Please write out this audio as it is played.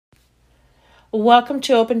Welcome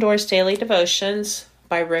to Open Doors Daily Devotions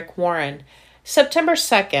by Rick Warren. September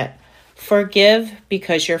 2nd, forgive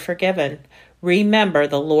because you're forgiven. Remember,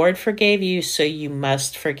 the Lord forgave you, so you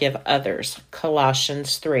must forgive others.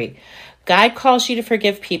 Colossians 3. God calls you to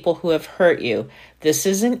forgive people who have hurt you. This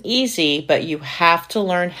isn't easy, but you have to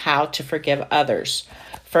learn how to forgive others.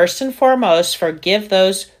 First and foremost, forgive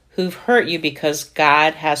those who've hurt you because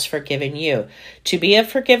God has forgiven you. To be a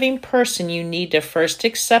forgiving person, you need to first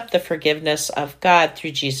accept the forgiveness of God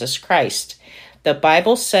through Jesus Christ. The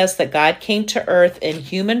Bible says that God came to earth in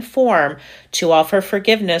human form to offer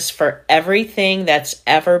forgiveness for everything that's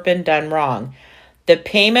ever been done wrong. The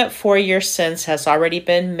payment for your sins has already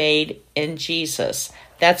been made in Jesus.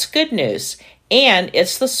 That's good news, and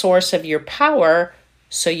it's the source of your power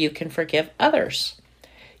so you can forgive others.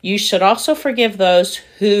 You should also forgive those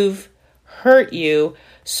who've hurt you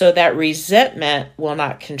so that resentment will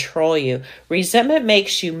not control you. Resentment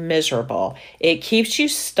makes you miserable. It keeps you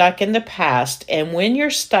stuck in the past, and when you're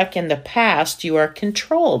stuck in the past, you are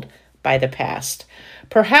controlled by the past.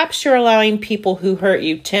 Perhaps you're allowing people who hurt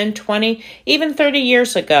you 10, 20, even 30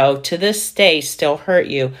 years ago to this day still hurt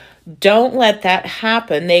you. Don't let that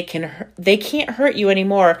happen. They can't hurt you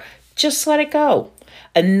anymore. Just let it go.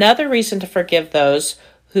 Another reason to forgive those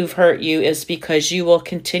who've hurt you is because you will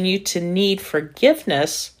continue to need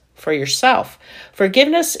forgiveness for yourself.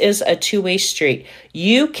 Forgiveness is a two-way street.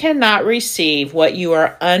 You cannot receive what you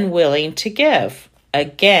are unwilling to give.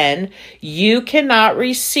 Again, you cannot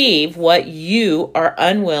receive what you are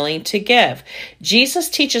unwilling to give. Jesus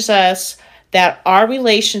teaches us that our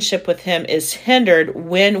relationship with Him is hindered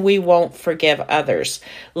when we won't forgive others.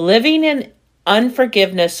 Living in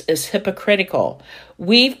unforgiveness is hypocritical.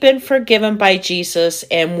 We've been forgiven by Jesus,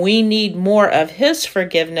 and we need more of His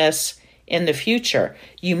forgiveness in the future.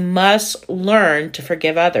 You must learn to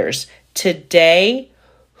forgive others. Today,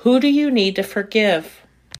 who do you need to forgive?